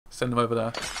send them over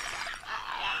there.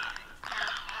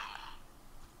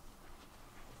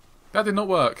 That did not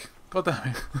work. God damn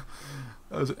it.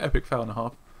 That was an epic fail and a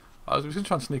half. I was just going to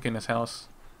try and sneak in this house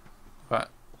without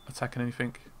attacking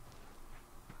anything.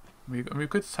 I mean, we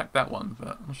could attack that one,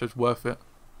 but I'm not sure it's worth it.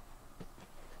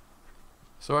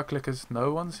 So our clickers,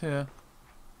 no one's here.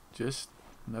 Just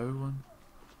no one.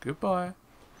 Goodbye.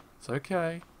 It's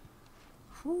okay.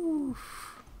 Whew.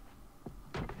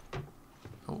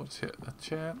 Oh, what's hit? A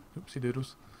chair. Oopsie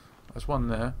doodles. There's one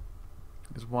there.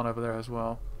 There's one over there as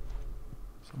well.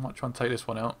 So I might try and take this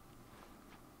one out.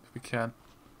 If we can.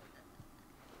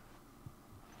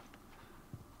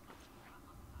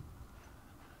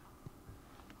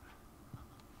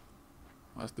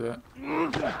 Let's do it.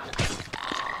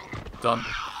 Done.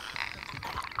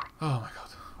 Oh my god.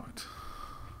 Right.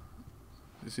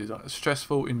 This is like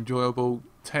stressful, enjoyable,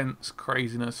 tense,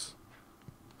 craziness,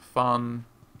 fun,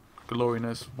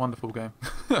 gloriness, wonderful game.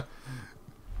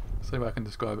 See if I can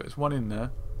describe it. There's one in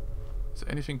there. Is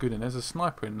there anything good in there? There's a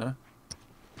sniper in there.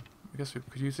 I guess we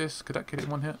could use this. Could that kill it in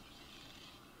one hit?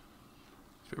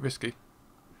 It's a bit risky.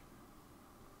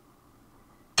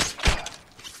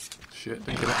 Shit,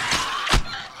 didn't kill it.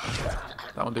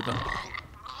 That one did though.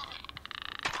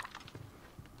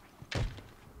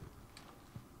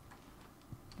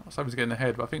 I was hoping to get in the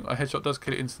head, but I think a headshot does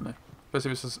kill it instantly.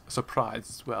 Especially if it's a surprise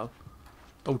as well.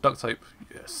 Oh, duct tape.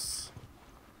 Yes.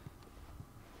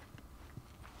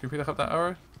 Can we pick up that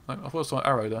arrow? No, I thought I saw an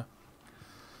arrow there.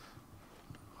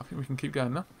 I think we can keep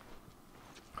going now.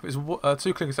 There's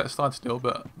two clickers that started still,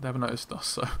 but they haven't noticed us,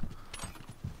 so.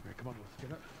 Alright, come on, let's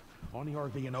get up. On the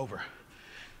RV and over.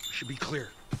 We should be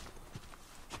clear.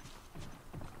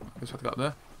 I just have to go up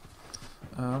there.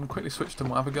 Quickly switch to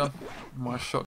my other gun, my shotgun.